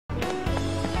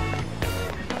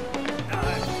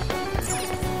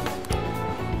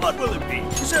What will it be?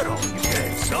 Is that all you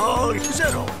get? Oh, is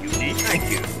that all you need?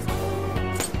 Thank you.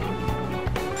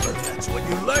 But that's what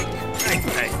you like. Thank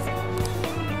you.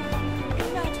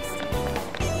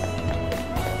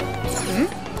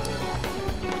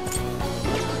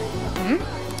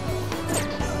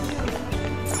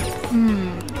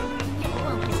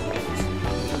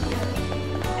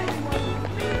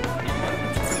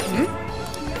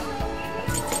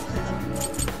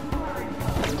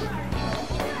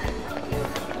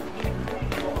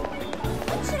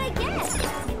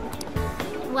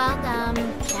 Welcome.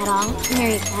 That all?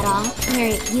 Mary, that all?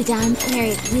 Mary, you done?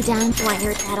 Mary, you done? Want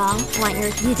your that all? Want your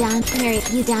you done? Mary,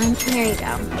 you done? Mary,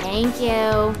 go. Thank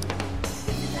you.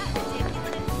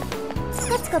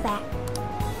 Let's go back.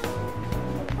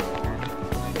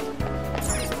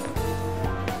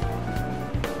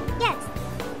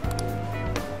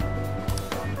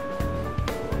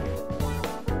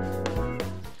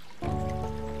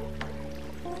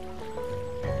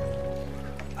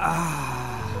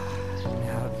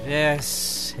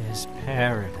 Yes. This is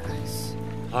paradise.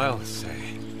 I'll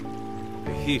say.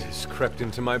 The heat has crept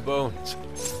into my bones.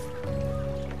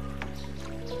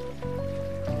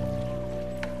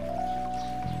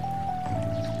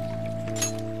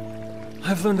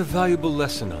 I've learned a valuable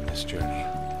lesson on this journey.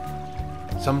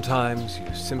 Sometimes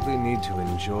you simply need to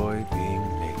enjoy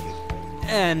being naked.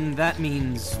 And that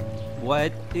means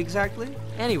what exactly?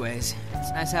 Anyways,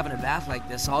 it's nice having a bath like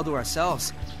this all to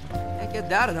ourselves. Can't get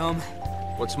that at home.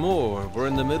 What's more, we're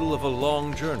in the middle of a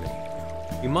long journey.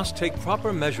 We must take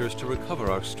proper measures to recover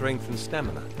our strength and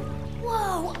stamina.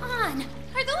 Whoa, An!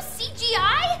 Are those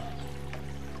CGI?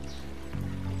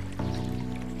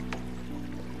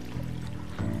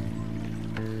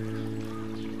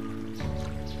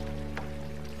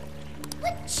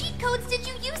 What cheat codes did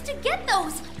you use to get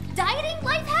those? Dieting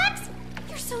life hacks?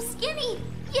 You're so skinny,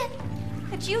 yet...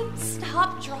 Could you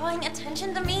stop drawing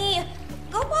attention to me?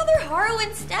 Go bother Haru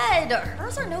instead.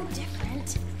 Hers are no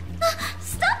different.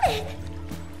 Stop it!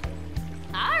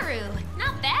 Haru,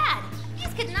 not bad.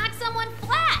 These could knock someone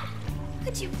flat.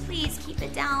 Could you please keep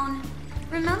it down?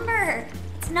 Remember,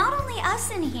 it's not only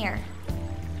us in here.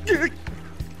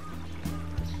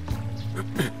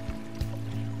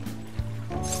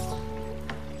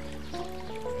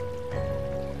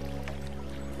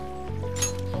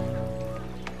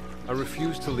 I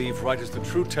refuse to leave right as the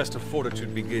true test of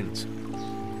fortitude begins.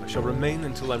 I shall remain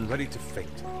until I'm ready to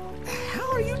faint. How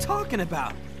are you talking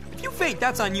about? If you faint,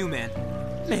 that's on you, man.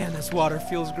 Man, this water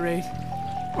feels great.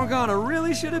 Morgana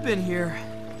really should have been here.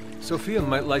 Sophia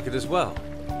might like it as well,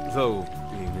 though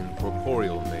being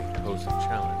incorporeal may pose a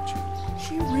challenge.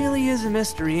 She really is a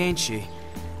mystery, ain't she?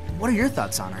 What are your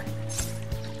thoughts on her?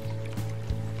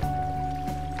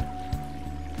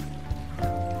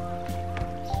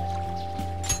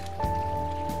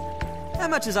 That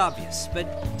much is obvious,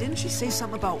 but didn't she say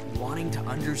something about wanting to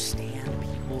understand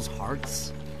people's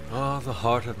hearts? Ah, the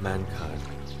heart of mankind.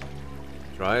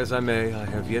 Try as I may, I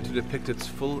have yet to depict its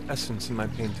full essence in my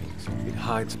paintings. It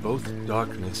hides both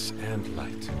darkness and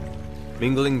light,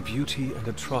 mingling beauty and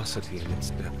atrocity in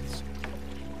its depths.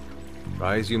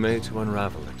 Try as you may to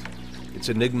unravel it, its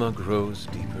enigma grows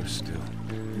deeper still.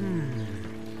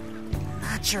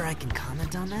 Not sure I can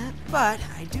comment on that, but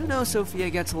I do know Sophia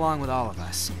gets along with all of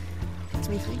us. Gets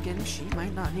me thinking she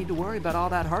might not need to worry about all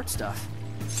that heart stuff.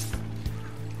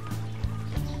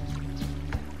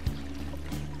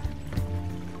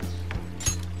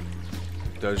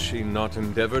 Does she not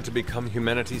endeavor to become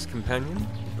humanity's companion?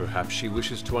 Perhaps she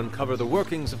wishes to uncover the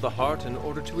workings of the heart in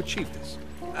order to achieve this.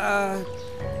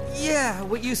 Yeah,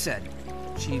 what you said.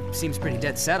 She seems pretty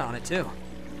dead set on it, too.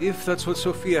 If that's what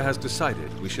Sophia has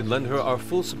decided, we should lend her our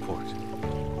full support.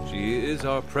 She is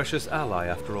our precious ally,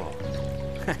 after all.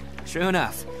 True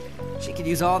enough. She could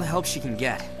use all the help she can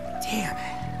get. Damn,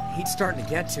 heat's starting to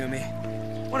get to me.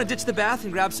 Want to ditch the bath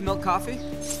and grab some milk coffee?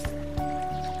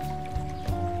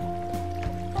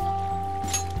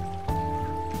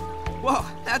 Whoa,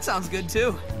 that sounds good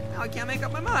too. Now I can't make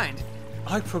up my mind.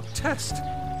 I protest.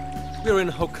 We're in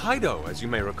Hokkaido, as you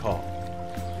may recall.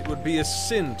 It would be a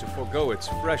sin to forego its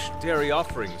fresh dairy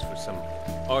offerings for some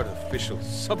artificial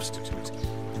substitute.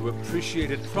 To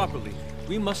appreciate it properly,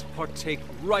 we must partake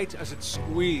right as it's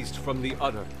squeezed from the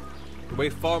udder, the way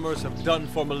farmers have done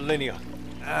for millennia.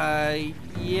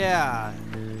 Yeah.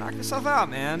 Knock yourself out,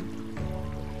 man.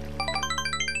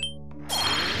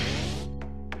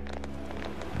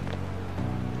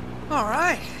 All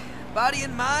right. Body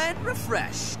and mind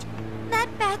refreshed. That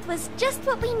bath was just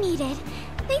what we needed.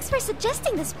 Thanks for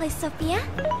suggesting this place, Sophia.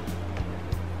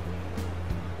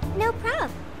 No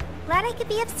prob. Glad I could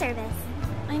be of service.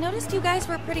 I noticed you guys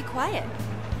were pretty quiet.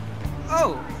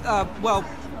 Oh, well,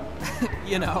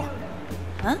 You know.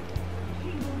 Huh?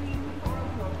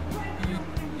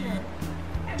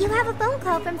 You have a phone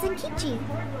call from Zenkichi.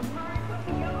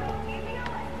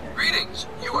 Greetings.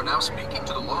 You are now speaking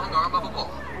to the long arm of a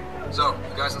ball. So,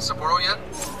 you guys in Sapporo yet?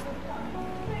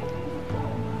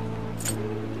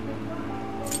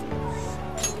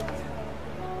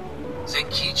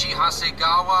 Zenkichi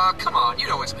Hasegawa? Come on, you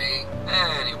know it's me.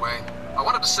 Anyway, I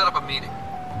wanted to set up a meeting.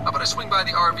 How about I swing by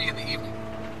the RV in the evening?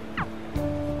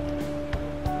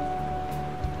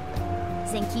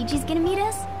 Zenkichi's gonna meet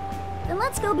us? Then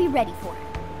let's go be ready for it.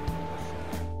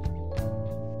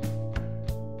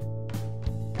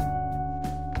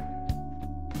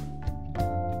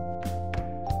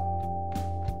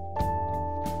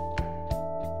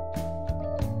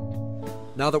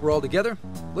 Now that we're all together,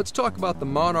 let's talk about the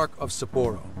monarch of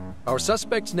Sapporo. Our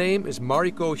suspect's name is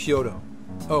Mariko Hyodo.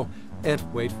 Oh, and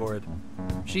wait for it.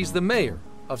 She's the mayor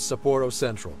of Sapporo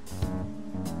Central.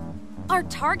 Our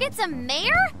target's a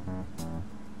mayor?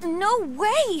 No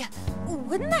way!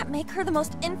 Wouldn't that make her the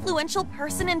most influential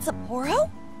person in Sapporo?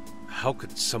 How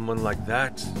could someone like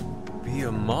that be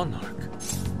a monarch?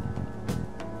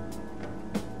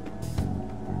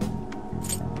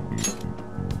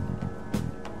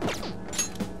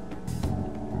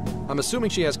 I'm assuming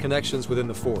she has connections within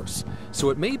the force, so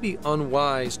it may be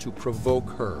unwise to provoke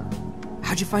her.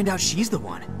 How'd you find out she's the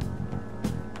one?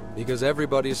 Because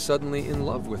everybody's suddenly in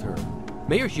love with her.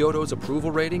 Mayor Hyodo's approval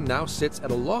rating now sits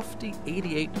at a lofty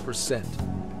 88%.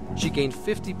 She gained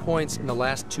 50 points in the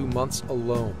last 2 months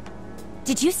alone.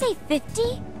 Did you say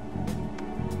 50?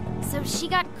 So she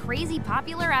got crazy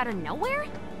popular out of nowhere?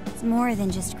 It's more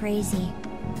than just crazy.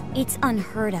 It's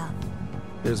unheard of.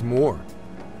 There's more.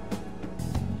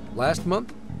 Last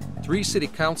month, 3 city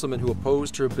councilmen who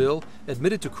opposed her bill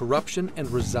admitted to corruption and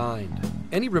resigned.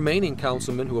 Any remaining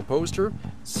councilmen who opposed her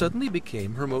suddenly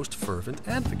became her most fervent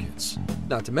advocates.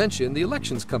 Not to mention the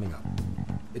elections coming up.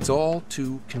 It's all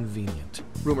too convenient.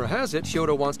 Rumor has it,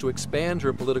 Hyodo wants to expand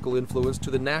her political influence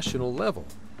to the national level.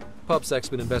 PubSec's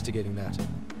been investigating that.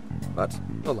 But,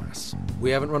 alas, we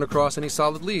haven't run across any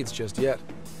solid leads just yet.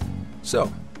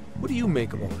 So, what do you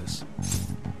make of all this?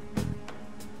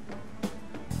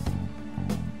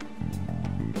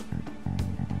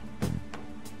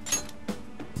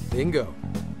 Bingo.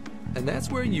 And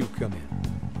that's where you come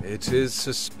in. It is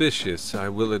suspicious, I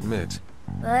will admit.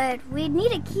 But we'd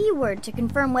need a keyword to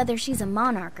confirm whether she's a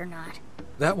monarch or not.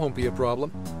 That won't be a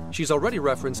problem. She's already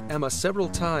referenced Emma several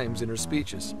times in her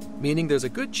speeches, meaning there's a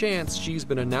good chance she's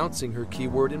been announcing her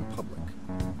keyword in public.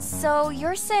 So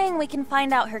you're saying we can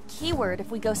find out her keyword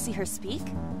if we go see her speak?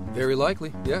 Very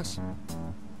likely, yes.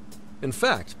 In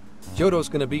fact, Hyodo's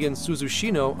going to be in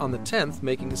Suzushino on the 10th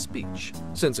making a speech.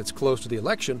 Since it's close to the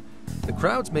election, the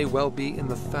crowds may well be in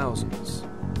the thousands.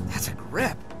 That's a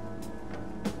grip.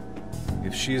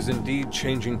 If she is indeed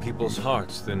changing people's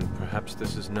hearts, then perhaps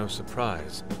this is no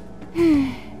surprise.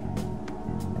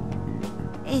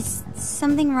 Is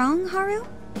something wrong, Haru?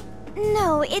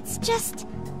 No, it's just...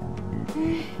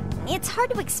 It's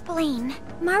hard to explain.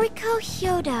 Mariko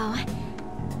Hyodo.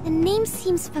 The name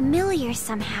seems familiar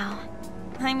somehow.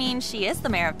 I mean, she is the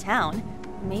mayor of town.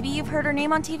 Maybe you've heard her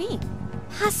name on TV.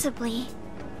 Possibly.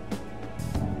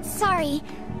 Sorry,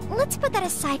 let's put that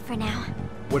aside for now.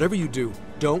 Whatever you do,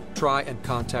 don't try and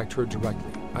contact her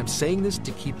directly. I'm saying this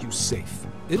to keep you safe.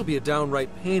 It'll be a downright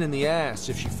pain in the ass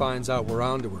if she finds out we're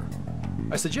onto her.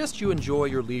 I suggest you enjoy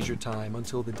your leisure time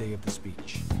until the day of the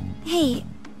speech. Hey,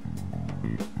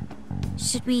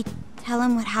 should we tell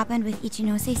him what happened with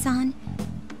Ichinose-san?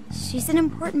 She's an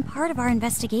important part of our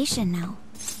investigation now.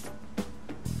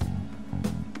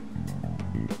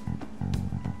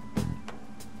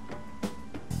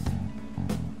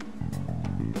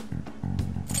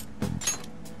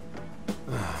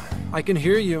 I can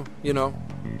hear you, you know.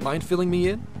 Mind filling me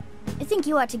in? I think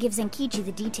you ought to give Zenkichi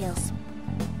the details.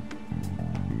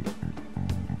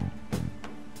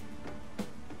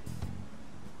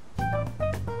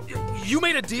 You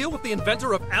made a deal with the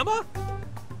inventor of Emma?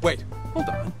 Wait, hold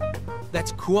on.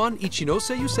 That's Kuon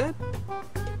Ichinose, you said?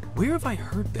 Where have I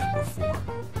heard that before?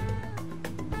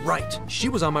 Right, she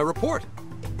was on my report.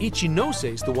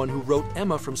 Ichinose's the one who wrote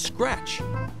Emma from scratch.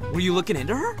 Were you looking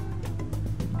into her?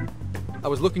 I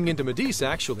was looking into Medice,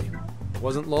 actually.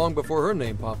 Wasn't long before her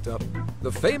name popped up.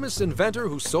 The famous inventor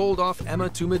who sold off Emma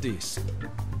to Medice.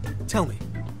 Tell me,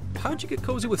 how'd you get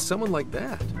cozy with someone like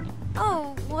that?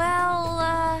 Oh, well,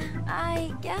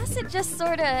 I guess it just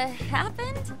sorta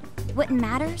happened. What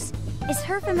matters is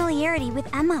her familiarity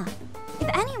with Emma. If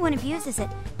anyone abuses it,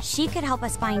 she could help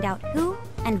us find out who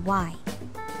and why.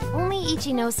 Only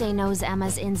Ichinose knows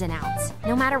Emma's ins and outs,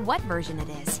 no matter what version it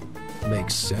is.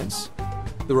 Makes sense.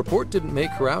 The report didn't make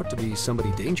her out to be somebody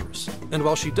dangerous. And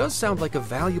while she does sound like a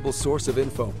valuable source of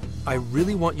info, I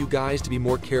really want you guys to be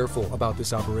more careful about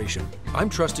this operation. I'm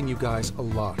trusting you guys a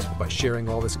lot by sharing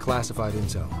all this classified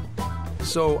intel.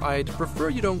 So I'd prefer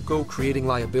you don't go creating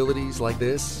liabilities like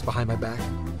this behind my back.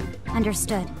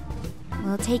 Understood.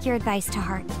 We'll take your advice to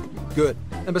heart. Good.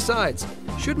 And besides,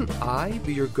 shouldn't I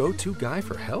be your go-to guy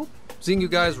for help? Seeing you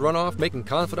guys run off making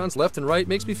confidants left and right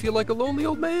makes me feel like a lonely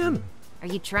old man. Are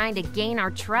you trying to gain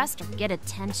our trust or get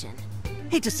attention?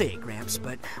 Hate to say it, Gramps,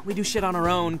 but we do shit on our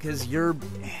own because you're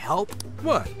help.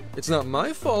 What? It's not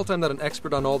my fault I'm not an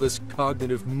expert on all this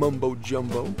cognitive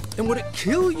mumbo-jumbo. And would it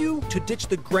kill you to ditch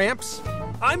the Gramps?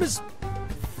 I'm as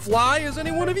fly as any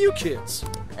one of you kids.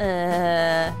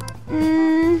 At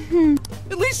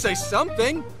least say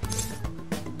something.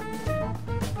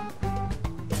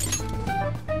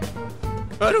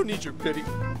 I don't need your pity.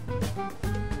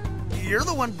 You're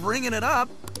the one bringing it up.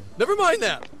 Never mind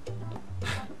that.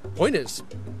 Point is,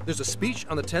 there's a speech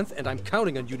on the 10th, and I'm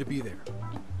counting on you to be there.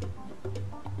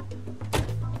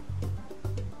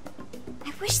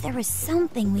 I wish there was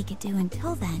something we could do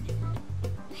until then.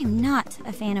 I'm not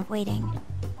a fan of waiting.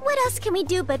 What else can we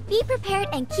do but be prepared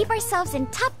and keep ourselves in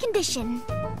top condition?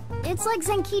 It's like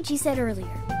Zenkichi said earlier.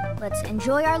 Let's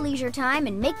enjoy our leisure time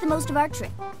and make the most of our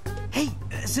trip. Hey,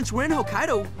 since we're in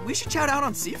Hokkaido, we should shout out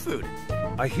on seafood.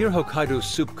 I hear Hokkaido's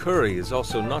soup curry is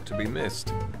also not to be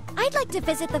missed. I'd like to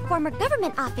visit the former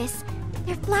government office.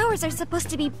 Their flowers are supposed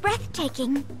to be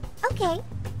breathtaking. Okay,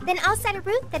 then I'll set a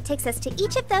route that takes us to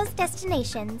each of those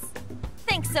destinations.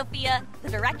 Thanks, Sophia. The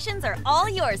directions are all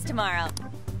yours tomorrow.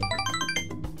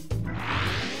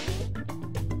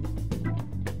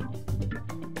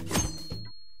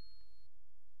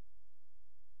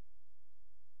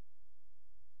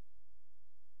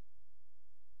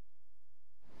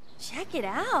 Check it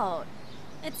out.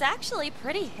 It's actually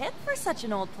pretty hip for such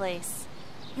an old place.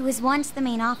 It was once the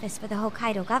main office for the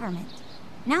Hokkaido government.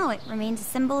 Now it remains a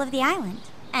symbol of the island,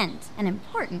 and an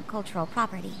important cultural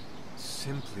property.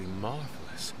 Simply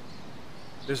marvelous.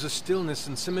 There's a stillness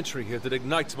and symmetry here that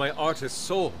ignites my artist's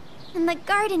soul. And the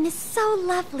garden is so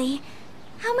lovely.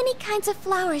 How many kinds of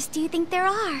flowers do you think there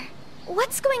are?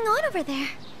 What's going on over there?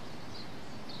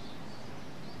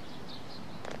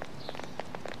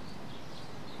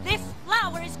 This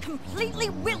flower is completely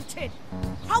wilted.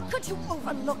 How could you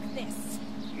overlook this?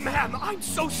 Ma'am, I'm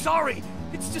so sorry.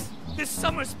 It's just this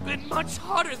summer's been much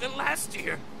hotter than last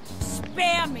year.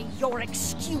 Spare me your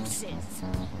excuses.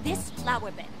 This flower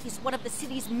bed is one of the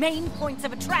city's main points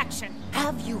of attraction.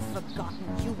 Have you forgotten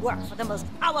you work for the most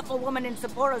powerful woman in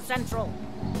Sapporo Central?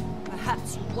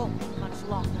 Perhaps you won't much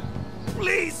longer.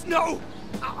 Please, no!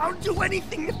 I'll do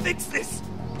anything to fix this.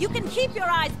 You can keep your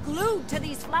eyes glued to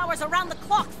these flowers around the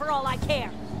clock for all I care.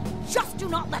 Just do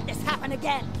not let this happen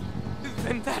again.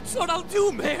 Then that's what I'll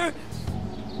do, Mayor.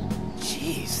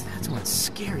 Jeez, that's one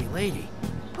scary lady.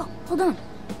 Oh, hold on.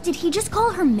 Did he just call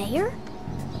her mayor?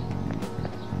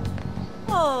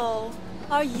 Oh,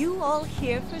 are you all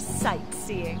here for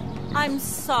sightseeing? I'm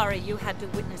sorry you had to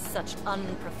witness such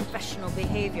unprofessional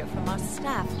behavior from our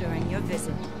staff during your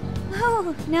visit.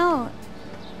 Oh, no.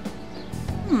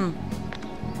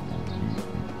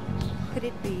 Could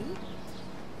it be?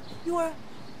 You're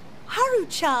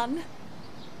Haru-chan.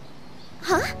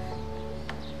 Huh?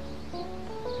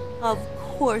 Of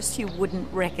course you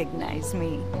wouldn't recognize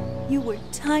me. You were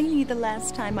tiny the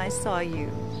last time I saw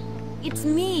you. It's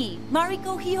me,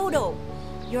 Mariko Hyodo.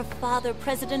 Your father,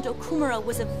 President Okumura,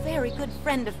 was a very good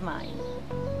friend of mine.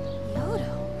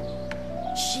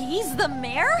 Hyodo? She's the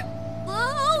mayor?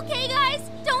 Okay, guys,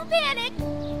 don't panic.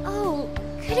 Oh,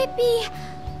 could it be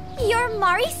your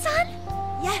Mari-san?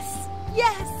 Yes,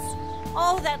 yes.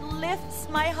 Oh, that lifts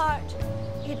my heart.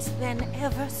 It's been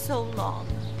ever so long.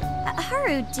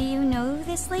 Haru, do you know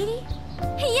this lady?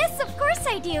 Yes, of course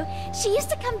I do. She used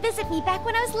to come visit me back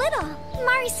when I was little.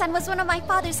 Mari-san was one of my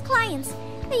father's clients.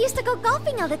 They used to go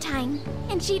golfing all the time.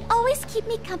 And she'd always keep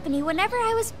me company whenever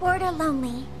I was bored or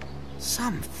lonely.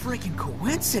 Some freaking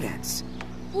coincidence.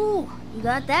 Ooh, you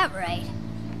got that right.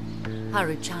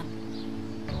 Haru-chan,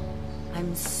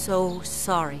 I'm so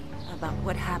sorry about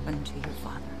what happened to your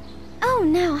father. Oh,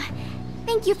 no.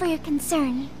 Thank you for your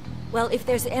concern. Well, if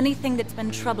there's anything that's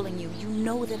been troubling you, you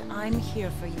know that I'm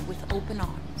here for you with open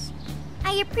arms.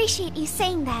 I appreciate you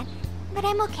saying that, but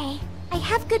I'm okay. I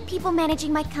have good people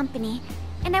managing my company,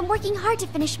 and I'm working hard to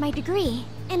finish my degree.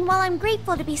 And while I'm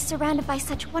grateful to be surrounded by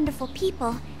such wonderful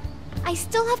people, I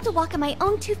still have to walk on my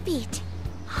own 2 feet.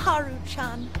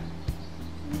 Haru-chan,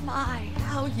 my,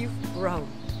 how you've grown.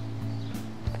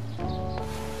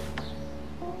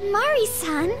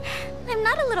 Mari-san, I'm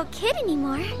not a little kid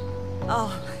anymore.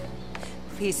 Oh,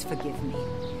 Please forgive me.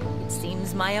 It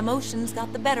seems my emotions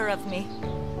got the better of me.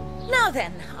 Now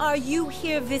then, are you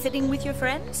here visiting with your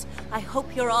friends? I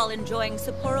hope you're all enjoying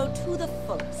Sapporo to the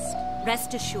fullest.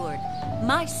 Rest assured,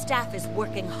 my staff is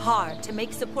working hard to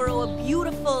make Sapporo a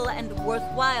beautiful and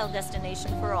worthwhile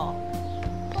destination for all.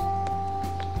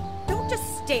 Don't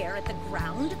just stare at the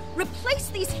ground. Replace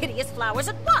these hideous flowers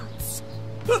at once!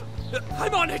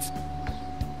 I'm on it!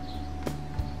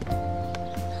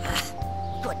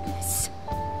 Goodness.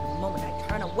 The moment I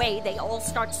turn away, they all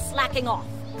start slacking off.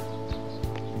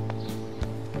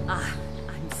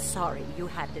 I'm sorry you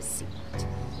had to see it.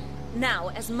 Now,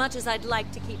 as much as I'd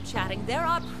like to keep chatting, there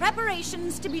are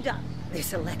preparations to be done.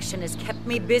 This election has kept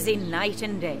me busy night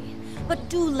and day. But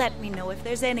do let me know if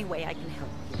there's any way I can help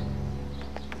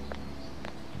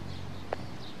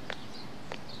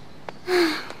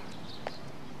you.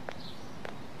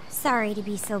 Sorry to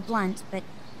be so blunt, but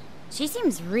she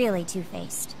seems really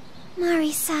two-faced.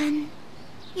 Mari-san,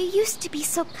 you used to be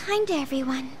so kind to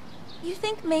everyone. You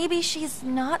think maybe she's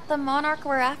not the monarch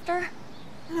we're after?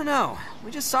 I don't know.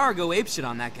 We just saw her go apeshit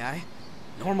on that guy.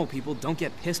 Normal people don't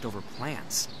get pissed over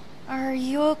plants. Are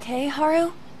you okay,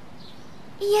 Haru?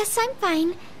 Yes, I'm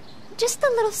fine. Just a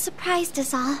little surprised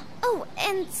is all. Oh,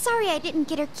 and sorry I didn't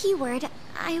get her keyword.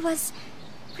 I was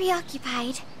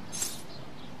preoccupied.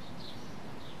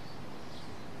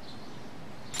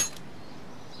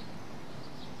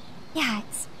 Yeah,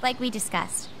 it's like we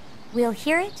discussed. We'll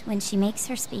hear it when she makes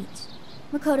her speech.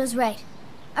 Makoto's right.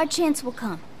 Our chance will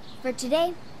come. For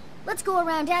today, let's go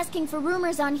around asking for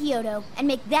rumors on Hyodo and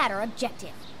make that our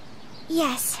objective.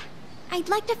 Yes. I'd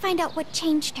like to find out what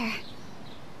changed her.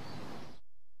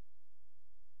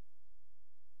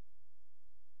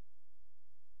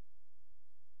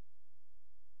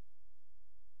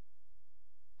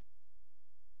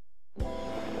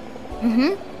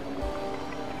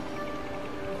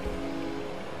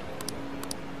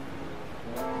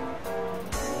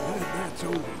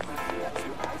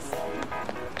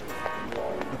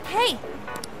 Hey!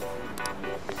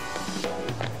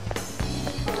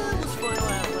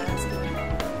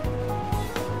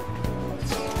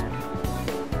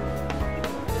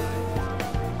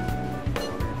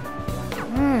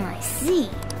 I see.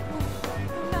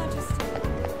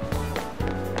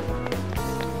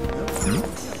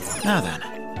 Now then.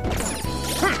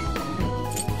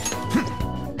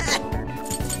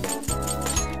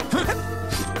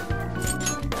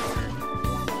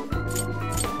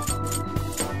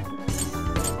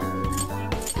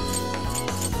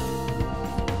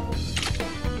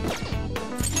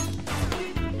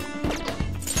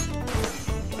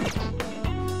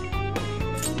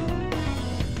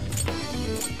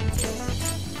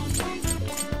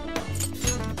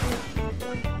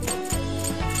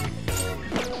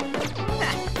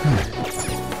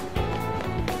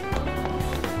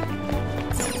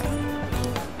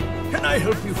 Can I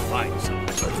help you find something?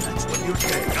 That's what you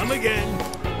say. Come again.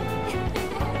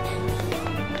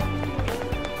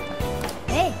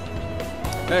 Hey.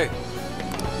 Hey.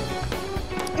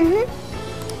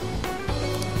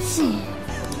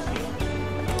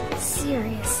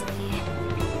 Seriously.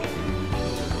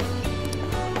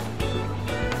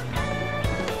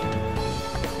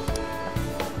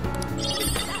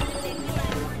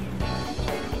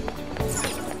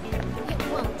 It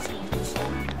won't change.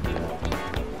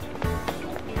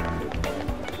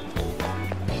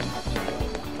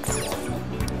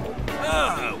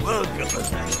 Ah, welcome.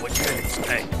 That's what you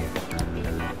expect.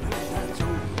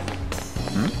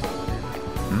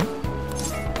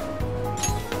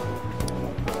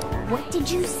 What did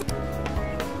you say?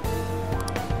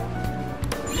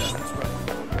 Yeah, that's right.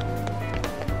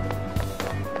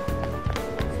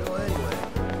 So anyway.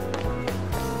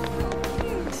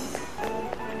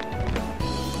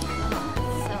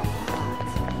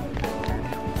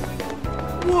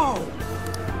 Whoa!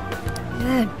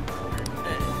 Good.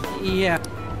 Yeah.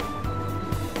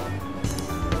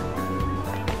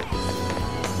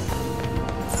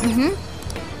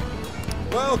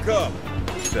 Welcome.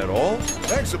 Is that all?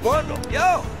 Thanks a bundle.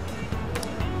 Yo!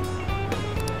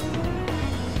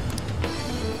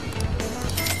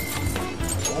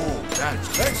 Oh,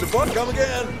 thanks a bundle. Come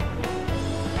again.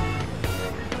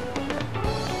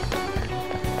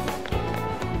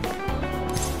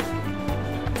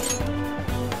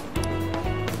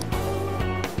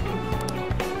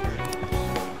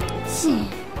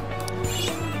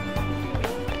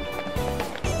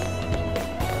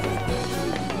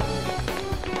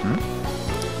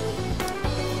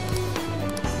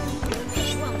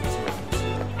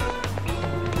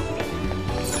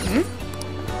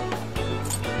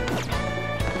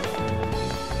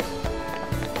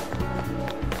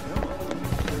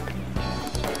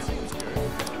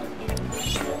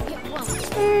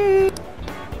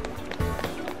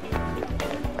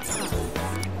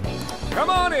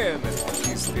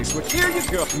 this what? Here you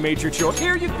go, Major Joe.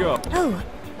 Here you go. Oh.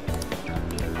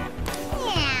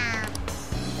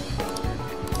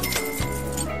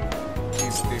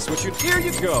 Is this what you? Here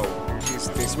you go. Is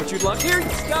this what you'd like? Here, you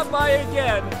stop by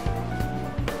again.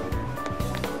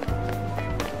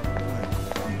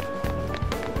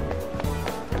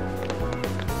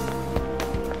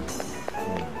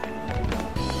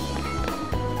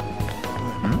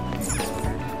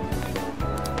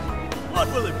 What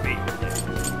will it be?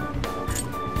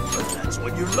 But that's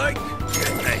what you like.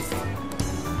 Hey.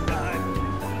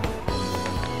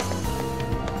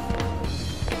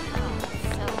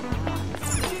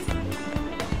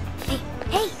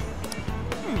 Hey!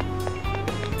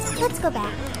 Let's go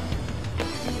back.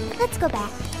 Let's go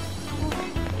back.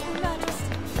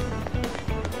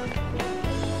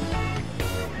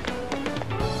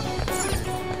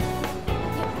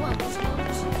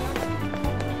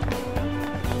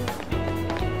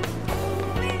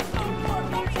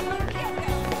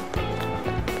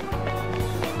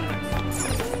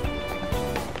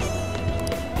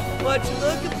 What you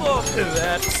looking for?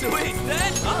 That sweet,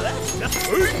 that? Oh, that's just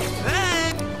sweet, that.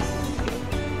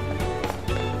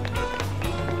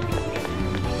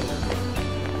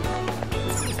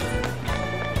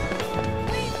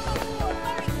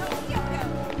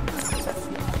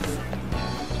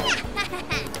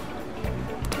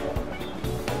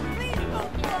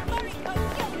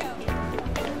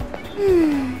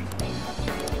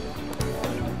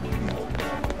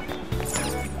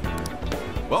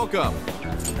 Welcome.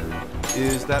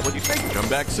 Is that what you think? Come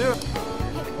back soon.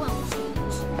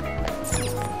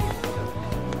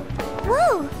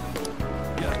 Whoa!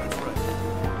 Yeah, that's right.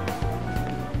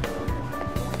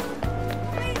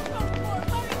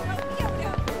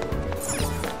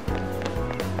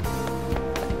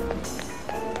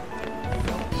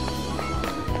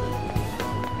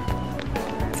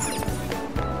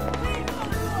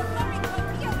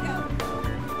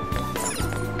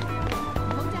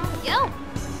 Yo!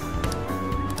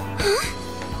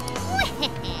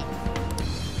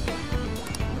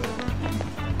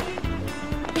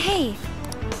 Hey.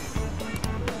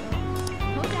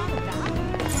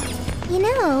 You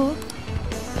know...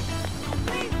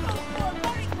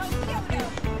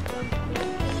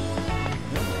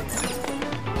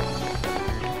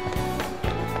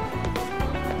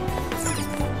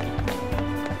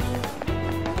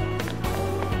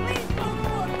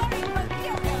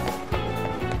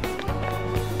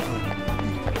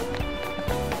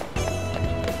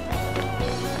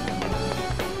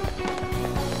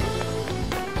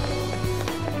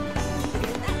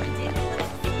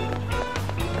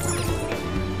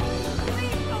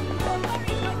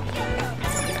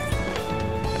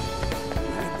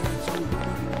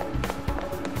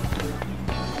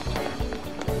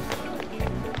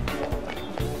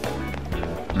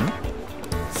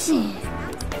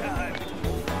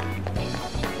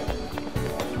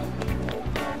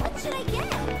 What should I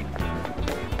get?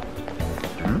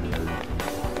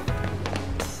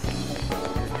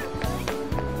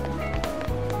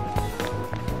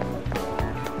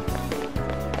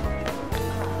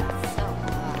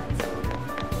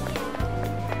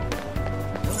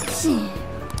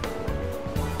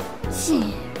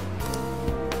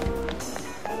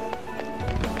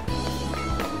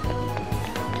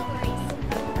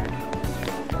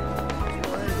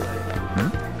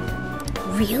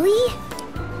 Really?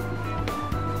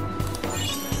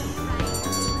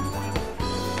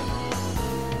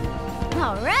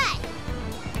 All right.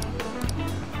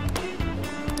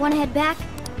 Want to head back?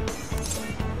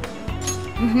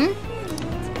 Mm-hmm.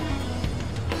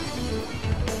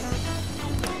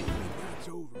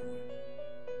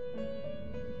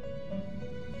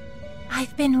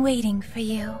 I've been waiting for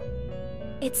you.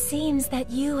 It seems that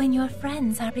you and your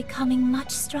friends are becoming much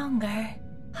stronger.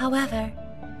 However,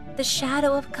 the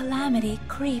shadow of calamity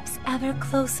creeps ever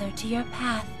closer to your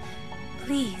path.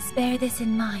 Please bear this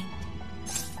in mind.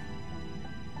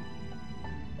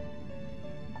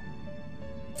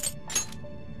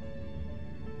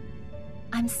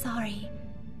 I'm sorry,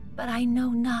 but I know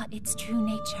not its true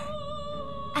nature.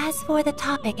 As for the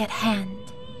topic at hand,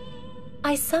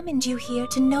 I summoned you here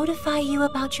to notify you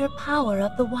about your power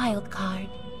of the wild card.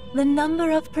 The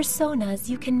number of personas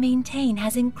you can maintain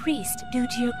has increased due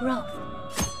to your growth.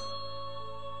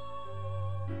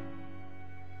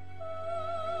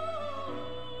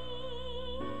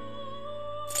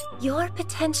 Your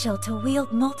potential to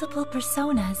wield multiple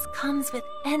personas comes with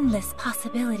endless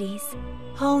possibilities.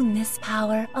 Hone this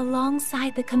power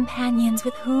alongside the companions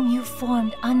with whom you've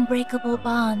formed unbreakable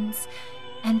bonds,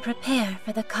 and prepare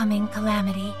for the coming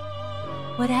calamity.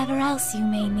 Whatever else you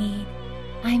may need,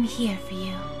 I'm here for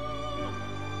you.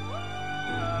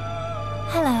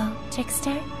 Hello,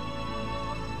 trickster.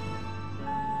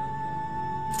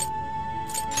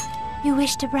 You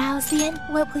wish to browse the end?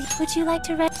 Would you like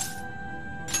to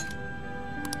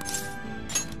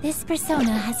This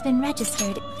persona has been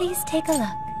registered. Please take a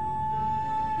look.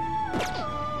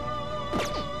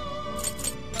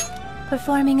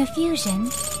 Performing a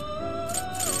fusion.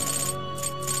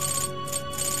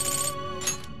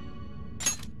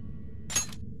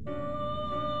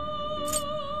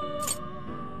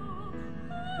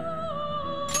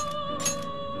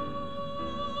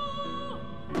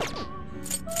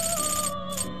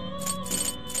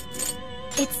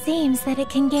 It seems that it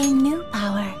can gain new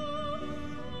power.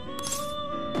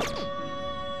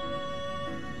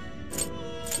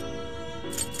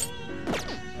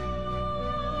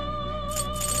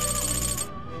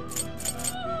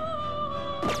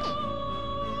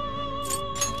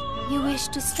 You wish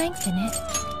to strengthen it?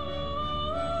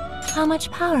 How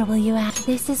much power will you add?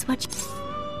 This is what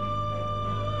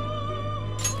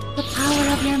The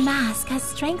power of your mask has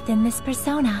strengthened this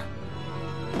persona.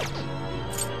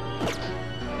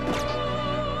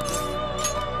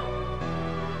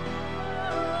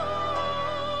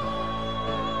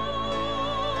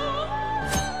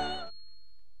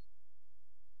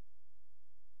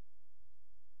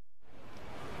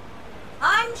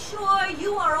 I'm sure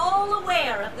you are all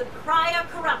aware of the prior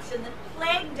corruption that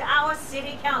plagued our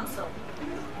city council.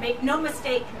 Make no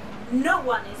mistake, no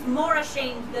one is more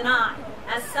ashamed than I.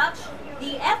 As such,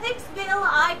 the ethics bill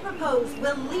I propose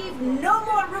will leave no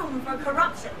more room for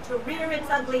corruption to rear its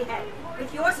ugly head.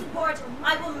 With your support,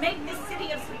 I will make this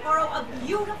city of Sapporo a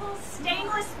beautiful,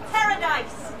 stainless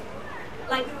paradise.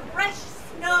 Like fresh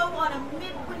snow on a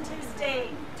midwinter's day.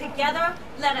 Together,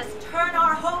 let us turn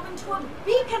our home into a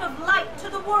beacon of light to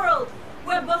the world,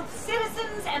 where both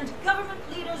citizens and government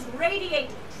leaders radiate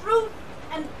truth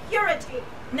and purity.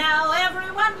 Now,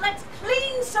 everyone, let's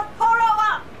clean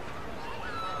Sapporo up!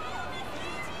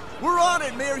 We're on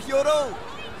it, Mayor Hyodo!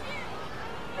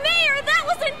 Mayor, that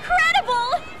was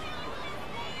incredible!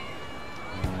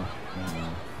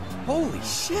 Holy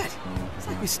shit! It's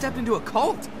like we stepped into a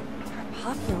cult. Her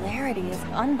popularity is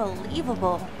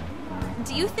unbelievable.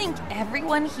 Do you think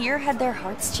everyone here had their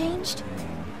hearts changed?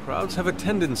 Crowds have a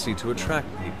tendency to attract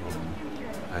people.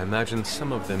 I imagine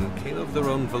some of them came of their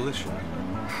own volition.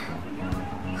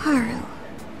 Haru.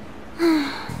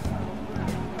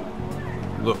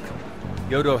 Look,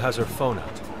 Hyodo has her phone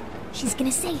out. She's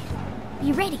gonna say it.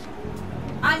 Be ready.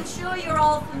 I'm sure you're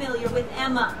all familiar with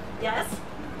Emma, yes?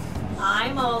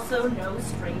 I'm also no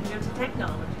stranger to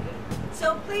technology.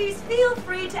 So please feel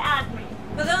free to add me.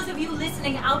 For those of you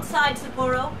listening outside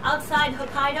Sapporo, outside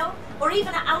Hokkaido, or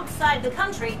even outside the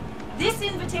country, this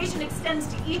invitation extends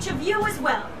to each of you as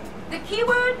well. The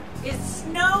keyword is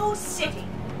Snow City.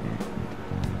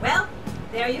 Well,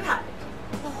 there you have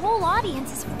it. The whole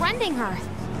audience is friending her.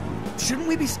 Shouldn't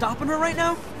we be stopping her right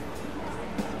now?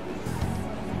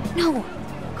 No.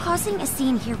 Causing a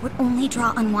scene here would only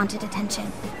draw unwanted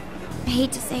attention. I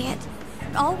hate to say it,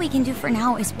 but all we can do for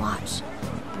now is watch.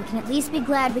 We can at least be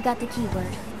glad we got the keyword.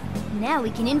 Now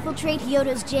we can infiltrate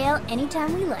Hyodo's jail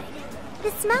anytime we like. The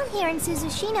smell here in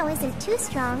Suzushino isn't too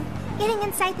strong. Getting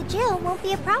inside the jail won't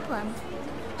be a problem.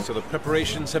 So the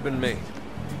preparations have been made.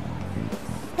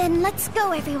 Then let's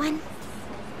go, everyone.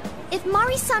 If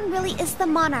Mari-san really is the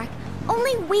monarch,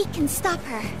 only we can stop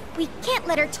her. We can't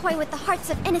let her toy with the hearts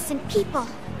of innocent people.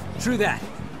 True that.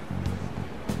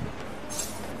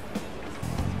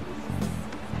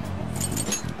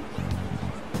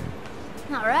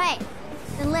 All right,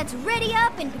 then let's ready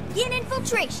up and begin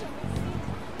infiltration.